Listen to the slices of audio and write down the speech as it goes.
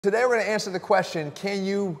Today we're going to answer the question, can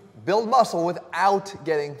you build muscle without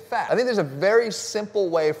getting fat? I think there's a very simple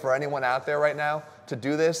way for anyone out there right now to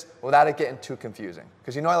do this without it getting too confusing.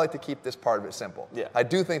 Because you know I like to keep this part of it simple. Yeah. I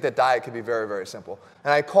do think that diet can be very, very simple.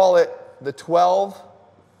 And I call it the 12-15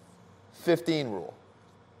 rule.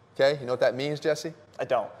 Okay, you know what that means, Jesse? I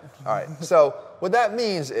don't. All right, so what that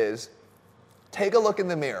means is take a look in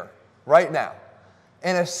the mirror right now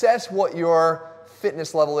and assess what your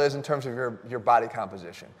fitness level is in terms of your body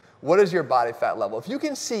composition. What is your body fat level? If you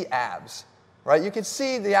can see abs, right, you can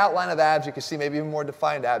see the outline of abs, you can see maybe even more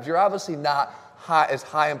defined abs, you're obviously not as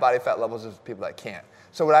high in body fat levels as people that can't.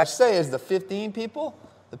 So what I say is the 15 people,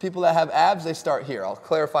 the people that have abs, they start here. I'll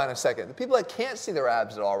clarify in a second. The people that can't see their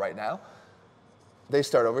abs at all right now, they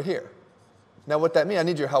start over here. Now what that means, I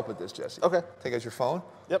need your help with this, Jesse. Okay. Take out your phone.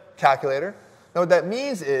 Yep. Calculator. Now what that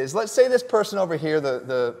means is, let's say this person over here,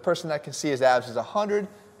 the person that can see his abs is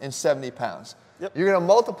 170 pounds. Yep. You're going to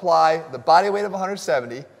multiply the body weight of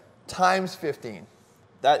 170 times 15.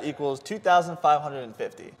 That equals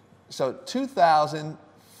 2,550. So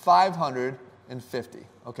 2,550.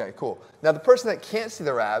 Okay, cool. Now the person that can't see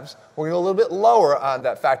their abs, we're going to go a little bit lower on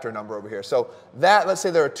that factor number over here. So that, let's say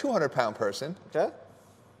they're a 200-pound person. Okay.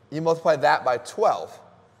 You multiply that by 12.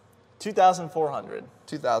 2,400.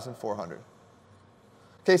 2,400.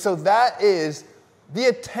 Okay, so that is the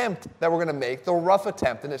attempt that we're going to make, the rough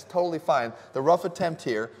attempt, and it's totally fine, the rough attempt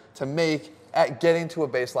here to make at getting to a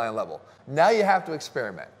baseline level. Now you have to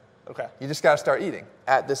experiment. Okay. You just got to start eating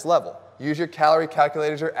at this level. Use your calorie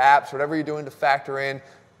calculators, your apps, whatever you're doing to factor in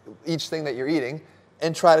each thing that you're eating,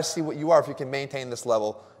 and try to see what you are if you can maintain this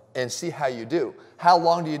level and see how you do. How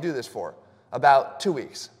long do you do this for? About 2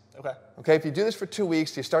 weeks. Okay. Okay, if you do this for 2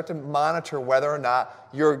 weeks, you start to monitor whether or not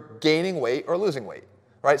you're gaining weight or losing weight.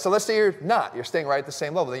 Right? So let's say you're not, you're staying right at the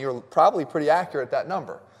same level, then you're probably pretty accurate at that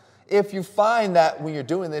number. If you find that when you're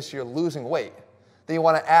doing this, you're losing weight, then you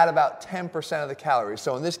want to add about 10% of the calories.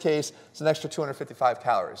 So in this case, it's an extra 255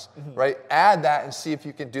 calories, right? Add that and see if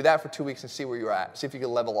you can do that for 2 weeks and see where you're at, see if you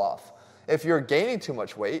can level off. If you're gaining too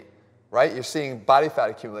much weight, right, you're seeing body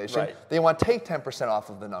fat accumulation, right, then you want to take 10%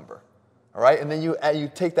 off of the number. All right, and then you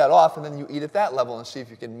take that off, and then you eat at that level and see if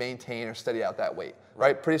you can maintain or steady out that weight.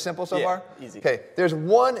 Right? Pretty simple so far? Easy. Okay, there's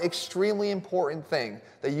one extremely important thing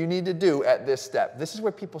that you need to do at this step. This is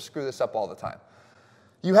where people screw this up all the time.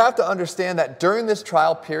 You have to understand that during this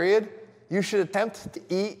trial period, you should attempt to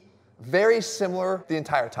eat very similar the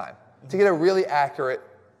entire time to get a really accurate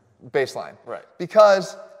baseline. Right.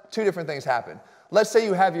 Because two different things happen. Let's say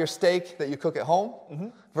you have your steak that you cook at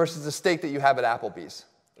home versus the steak that you have at Applebee's.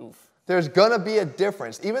 Oof. There's going to be a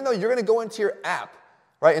difference. Even though you're going to go into your app,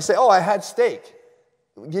 right, and say, oh, I had steak.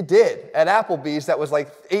 You did. At Applebee's, that was like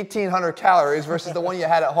 1,800 calories versus the one you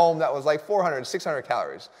had at home that was like 400, 600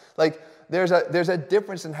 calories. Like, there's a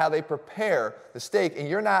difference in how they prepare the steak, and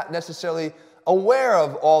you're not necessarily aware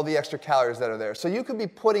of all the extra calories that are there. So you could be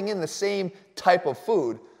putting in the same type of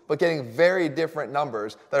food, but getting very different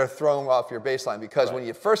numbers that are throwing off your baseline because when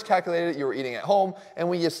you first calculated it, you were eating at home, and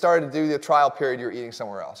when you started to do the trial period, you're eating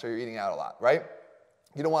somewhere else, or you're eating out a lot, right?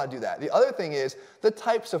 You don't want to do that. The other thing is the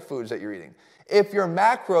types of foods that you're eating. If your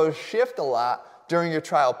macros shift a lot during your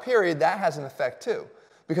trial period, that has an effect too.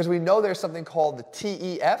 Because we know there's something called the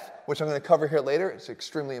TEF, which I'm going to cover here later. It's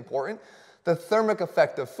extremely important. The thermic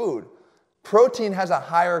effect of food. Protein has a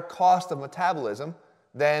higher cost of metabolism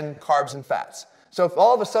than carbs and fats. So if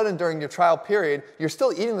all of a sudden during your trial period, you're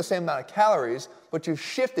still eating the same amount of calories, but you've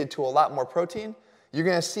shifted to a lot more protein, you're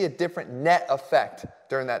going to see a different net effect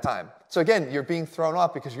during that time. So again, you're being thrown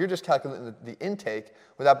off because you're just calculating the intake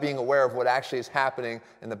without being aware of what actually is happening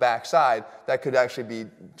in the backside that could actually be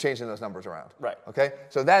changing those numbers around. Right. Okay?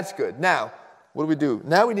 So that's good. Now, what do we do?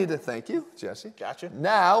 Now we need to thank you, Jesse. Gotcha.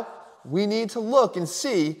 Now we need to look and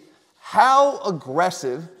see how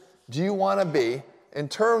aggressive do you want to be in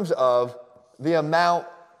terms of the amount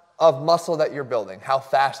of muscle that you're building, how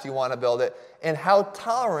fast you want to build it, and how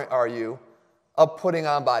tolerant are you of putting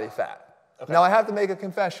on body fat. Okay. Now I have to make a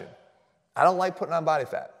confession. I don't like putting on body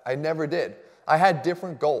fat. I never did. I had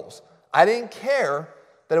different goals. I didn't care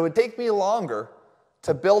that it would take me longer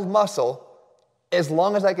to build muscle as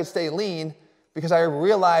long as I could stay lean because I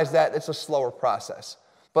realized that it's a slower process.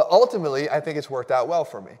 But ultimately, I think it's worked out well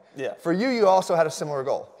for me. Yeah. For you, you also had a similar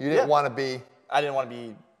goal. You didn't want to be... I didn't want to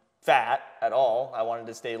be fat at all. I wanted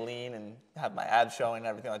to stay lean and have my abs showing and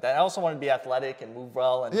everything like that. I also wanted to be athletic and move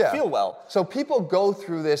well and feel well. So people go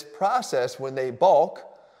through this process when they bulk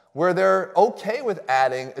where they're okay with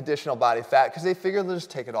adding additional body fat because they figure they'll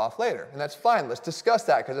just take it off later. And that's fine. Let's discuss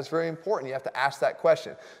that because it's very important. You have to ask that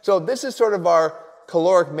question. So this is sort of our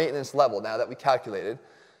caloric maintenance level now that we calculated.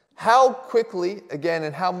 how quickly, again,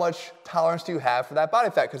 and how much tolerance do you have for that body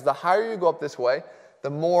fat? Because the higher you go up this way, the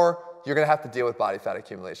more you're going to have to deal with body fat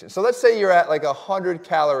accumulation. So let's say you're at like a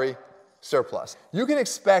 100-calorie surplus. You can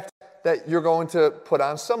expect that you're going to put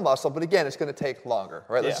on some muscle, but again, it's going to take longer,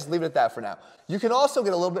 right? Let's just leave it at that for now. You can also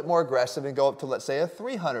get a little bit more aggressive and go up to, let's say, a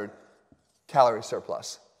 300-calorie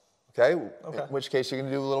surplus, okay? In which case, you're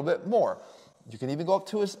going to do a little bit more. You can even go up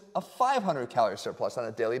to a 500-calorie surplus on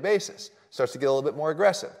a daily basis. Starts to get a little bit more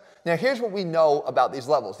aggressive. Now, here's what we know about these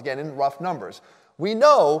levels, again, in rough numbers. We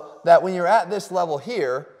know that when you're at this level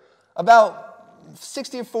here, about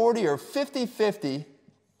 60-40 or 50-50,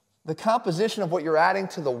 the composition of what you're adding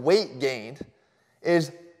to the weight gained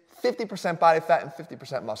is 50% body fat and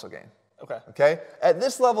 50% muscle gain. Okay? At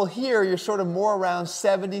this level here, you're sort of more around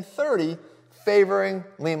 70-30, favoring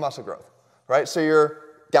lean muscle growth, right? So you're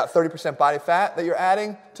got 30% body fat that you're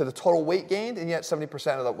adding to the total weight gained, and yet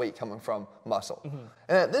 70% of the weight coming from muscle.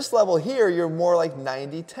 And at this level here, you're more like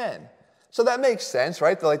 90-10. So that makes sense,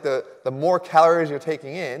 right? The more calories you're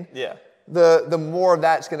taking in, the more of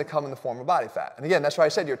that's going to come in the form of body fat. And again, that's why I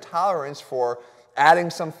said your tolerance for adding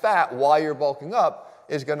some fat while you're bulking up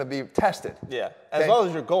is going to be tested. As well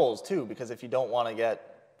as your goals too, because if you don't want to get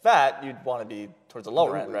fat, you'd want to be towards the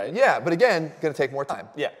lower end, right? Yeah, but again, going to take more time.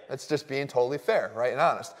 That's just being totally fair, right, and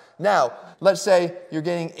honest. Now, let's say you're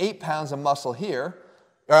gaining 8 pounds of muscle here,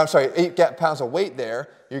 or I'm sorry, 8 pounds of weight there,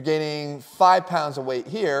 you're gaining 5 pounds of weight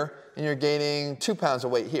here, and you're gaining 2 pounds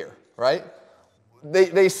of weight here, right?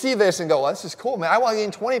 They see this and go, well, this is cool, man. I want to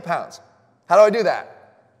gain 20 pounds. How do I do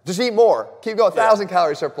that? Just eat more. Keep going, 1,000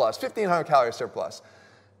 calorie surplus, 1,500 calorie surplus.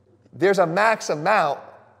 There's a max amount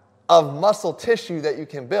of muscle tissue that you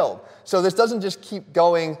can build. So this doesn't just keep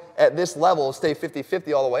going at this level, stay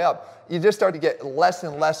 50-50 all the way up. You just start to get less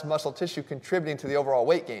and less muscle tissue contributing to the overall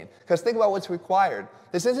weight gain. Because think about what's required.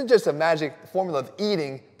 This isn't just a magic formula of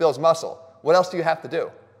eating builds muscle. What else do you have to do?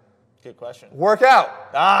 Good question. Work out.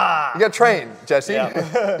 You got to train, Jesse.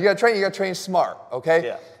 Yeah. You got to train smart, okay?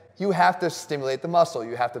 Yeah. You have to stimulate the muscle.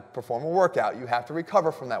 You have to perform a workout. You have to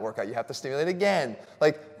recover from that workout. You have to stimulate again.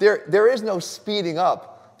 Like there is no speeding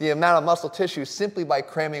up the amount of muscle tissue simply by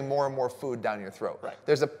cramming more and more food down your throat. Right.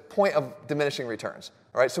 There's a point of diminishing returns.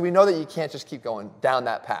 All right. So we know that you can't just keep going down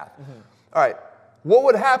that path. All right. What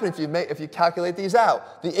would happen if you calculate these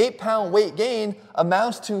out? The 8-pound weight gain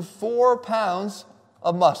amounts to 4 pounds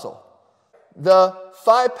of muscle. The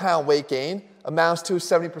 5-pound weight gain amounts to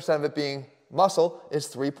 70% of it being muscle is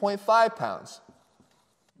 3.5 pounds.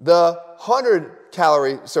 The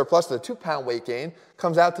 100-calorie surplus, the 2-pound weight gain,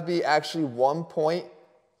 comes out to be actually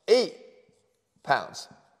 1.8 pounds.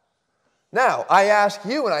 Now, I ask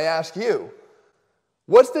you and I ask you,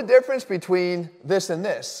 what's the difference between this and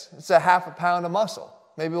this? It's a half a pound of muscle.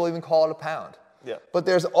 Maybe we'll even call it a pound. Yeah. But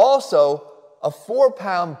there's also a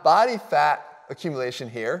 4-pound body fat accumulation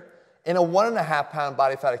here and a 1.5-pound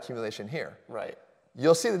body fat accumulation here. Right.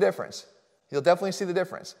 You'll see the difference. You'll definitely see the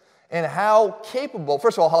difference. And how capable,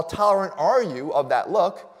 first of all, how tolerant are you of that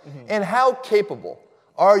look? And how capable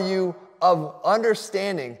are you of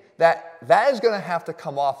understanding that that is going to have to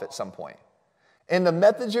come off at some point? And the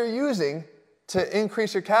methods you're using to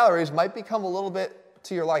increase your calories might become a little bit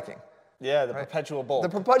to your liking. Yeah, the perpetual bulk. The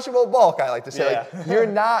perpetual bulk, I like to say. Yeah. Like, you're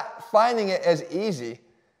not finding it as easy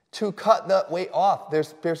to cut the weight off.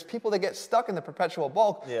 There's people that get stuck in the perpetual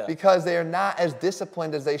bulk because they are not as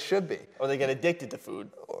disciplined as they should be. Or they get addicted to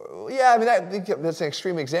food. Yeah, I mean, that's an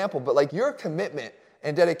extreme example, but like your commitment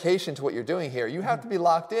and dedication to what you're doing here, you have to be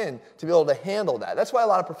locked in to be able to handle that. That's why a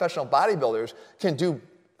lot of professional bodybuilders can do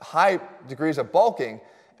high degrees of bulking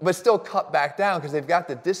but still cut back down because they've got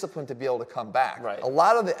the discipline to be able to come back. Right. A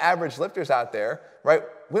lot of the average lifters out there, right,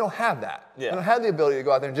 we don't have that. Yeah. We don't have the ability to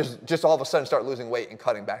go out there and just all of a sudden start losing weight and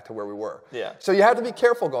cutting back to where we were. Yeah. So you have to be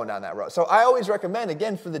careful going down that road. So I always recommend,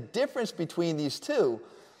 again, for the difference between these two,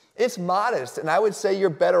 it's modest, and I would say you're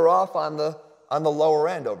better off on the lower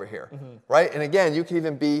end over here, right? And again, you can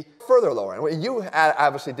even be further lower end. You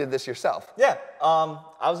obviously did this yourself. Yeah,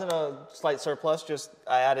 I was in a slight surplus.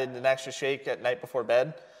 I added an extra shake at night before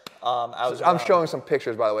bed. I'm showing some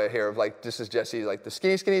pictures, by the way, here of like this is Jesse, like the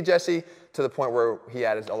skinny Jesse, to the point where he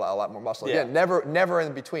added a lot more muscle. Yeah. Again, never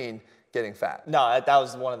in between getting fat. No, that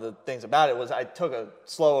was one of the things about it was I took a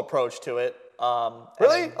slow approach to it.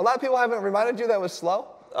 Really? A lot of people haven't reminded you that was slow?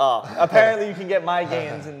 Apparently you can get my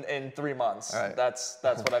gains in 3 months. Right. That's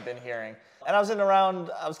what I've been hearing. And I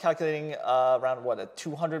was calculating around what, a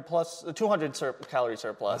 200 calorie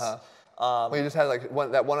surplus. Well, you just had like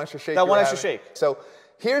that one extra shake. That one extra shake. So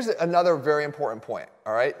here's another very important point,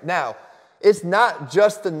 all right? Now, it's not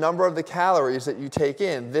just the number of the calories that you take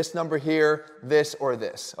in, this number here, this or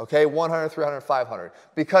this, okay? 100, 300, 500.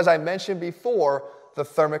 Because I mentioned before the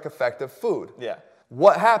thermic effect of food. Yeah.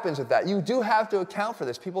 What happens with that? You do have to account for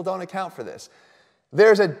this. People don't account for this.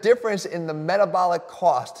 There's a difference in the metabolic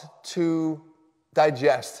cost to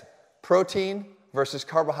digest protein versus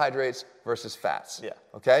carbohydrates versus fats. Yeah.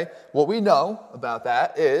 Okay? What we know about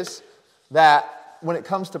that is that when it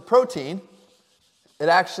comes to protein, it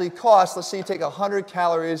actually costs, let's say you take 100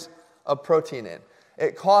 calories of protein in.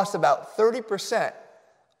 It costs about 30%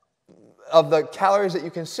 of the calories that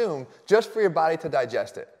you consume just for your body to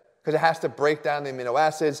digest it, because it has to break down the amino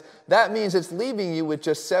acids. That means it's leaving you with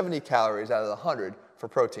just 70 calories out of the 100 for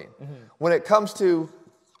protein. Mm-hmm. When it comes to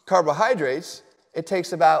carbohydrates, it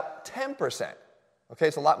takes about 10%. Okay,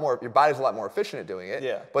 it's a lot more, your body's a lot more efficient at doing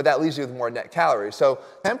it, but that leaves you with more net calories. So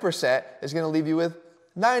 10% is going to leave you with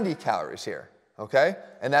 90 calories here, okay?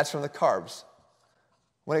 And that's from the carbs.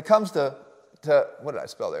 When it comes to what did I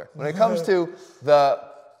spell there? When it comes to the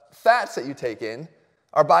fats that you take in,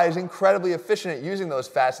 our body is incredibly efficient at using those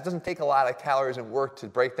fats. It doesn't take a lot of calories and work to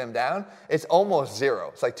break them down. It's almost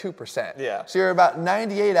zero. It's like 2%. Yeah. So you're about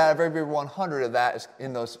 98 out of every 100 of that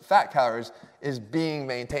in those fat calories is being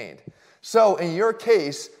maintained. So in your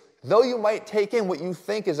case, though you might take in what you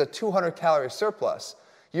think is a 200 calorie surplus,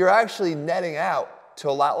 you're actually netting out to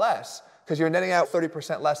a lot less, because you're netting out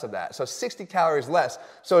 30% less of that. So 60 calories less.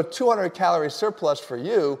 So a 200 calorie surplus for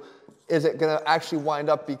you is it going to actually wind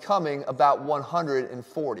up becoming about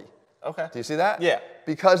 140. Okay. Do you see that? Yeah.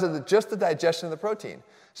 Because of just the digestion of the protein.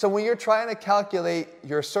 So when you're trying to calculate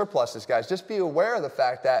your surpluses, guys, just be aware of the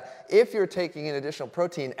fact that if you're taking in additional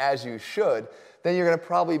protein as you should, then you're going to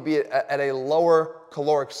probably be at a lower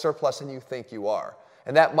caloric surplus than you think you are.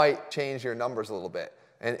 And that might change your numbers a little bit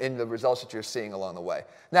and in the results that you're seeing along the way.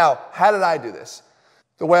 Now, how did I do this?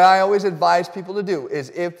 The way I always advise people to do is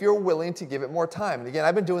if you're willing to give it more time. And again,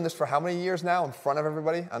 I've been doing this for how many years now in front of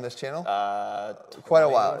everybody on this channel? Quite a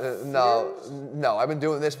while. No, I've been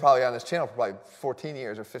doing this probably on this channel for probably 14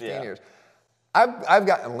 years or 15 years. I've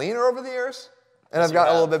gotten leaner over the years, and I've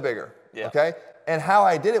gotten a little bit bigger, okay? And how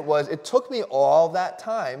I did it was, it took me all that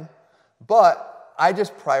time, but I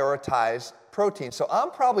just prioritized protein. So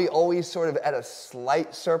I'm probably always sort of at a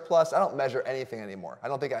slight surplus. I don't measure anything anymore. I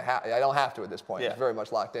don't think I don't have to at this point. It's very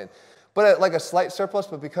much locked in. But at like a slight surplus,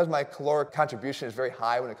 but because my caloric contribution is very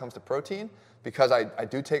high when it comes to protein, because I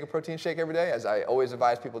do take a protein shake every day, as I always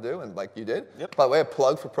advise people do, and like you did. By the way, a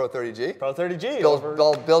plug for Pro30G.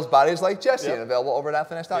 Pro30G. Builds bodies like Jesse, and available over at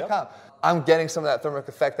ATHLEAN-X.com. I'm getting some of that thermic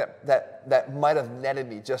effect that might have netted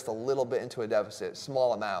me just a little bit into a deficit,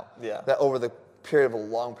 small amount, that over the period of a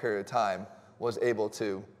long period of time was able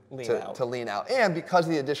to lean out. And because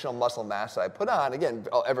of the additional muscle mass that I put on, again,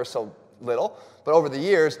 ever so little, but over the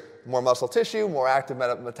years, more muscle tissue, more active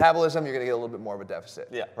metabolism, you're going to get a little bit more of a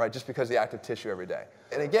deficit, right? Just because of the active tissue every day.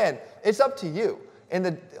 And again, it's up to you.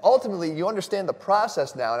 And ultimately, you understand the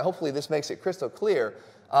process now, and hopefully this makes it crystal clear,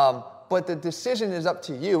 but the decision is up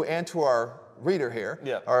to you and to our reader here,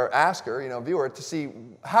 our asker, viewer, to see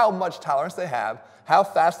how much tolerance they have, how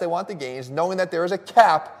fast they want the gains, knowing that there is a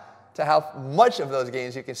cap to how much of those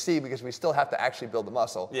gains you can see, because we still have to actually build the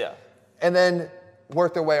muscle. And then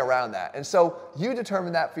work their way around that. And so you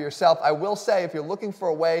determine that for yourself. I will say, if you're looking for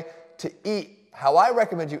a way to eat how I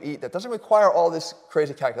recommend you eat that doesn't require all this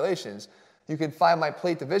crazy calculations, you can find my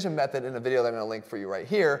plate division method in a video that I'm going to link for you right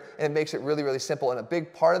here, and it makes it really, really simple. And a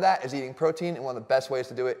big part of that is eating protein, and one of the best ways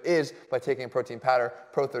to do it is by taking a protein powder,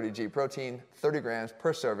 Pro30G protein, 30 grams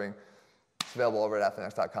per serving. It's available over at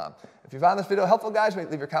ATHLEAN-X.com. If you found this video helpful, guys,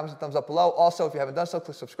 leave your comments and thumbs up below. Also, if you haven't done so,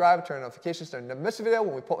 click subscribe, turn on notifications so you never miss a video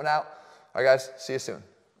when we put one out. All right, guys, see you soon.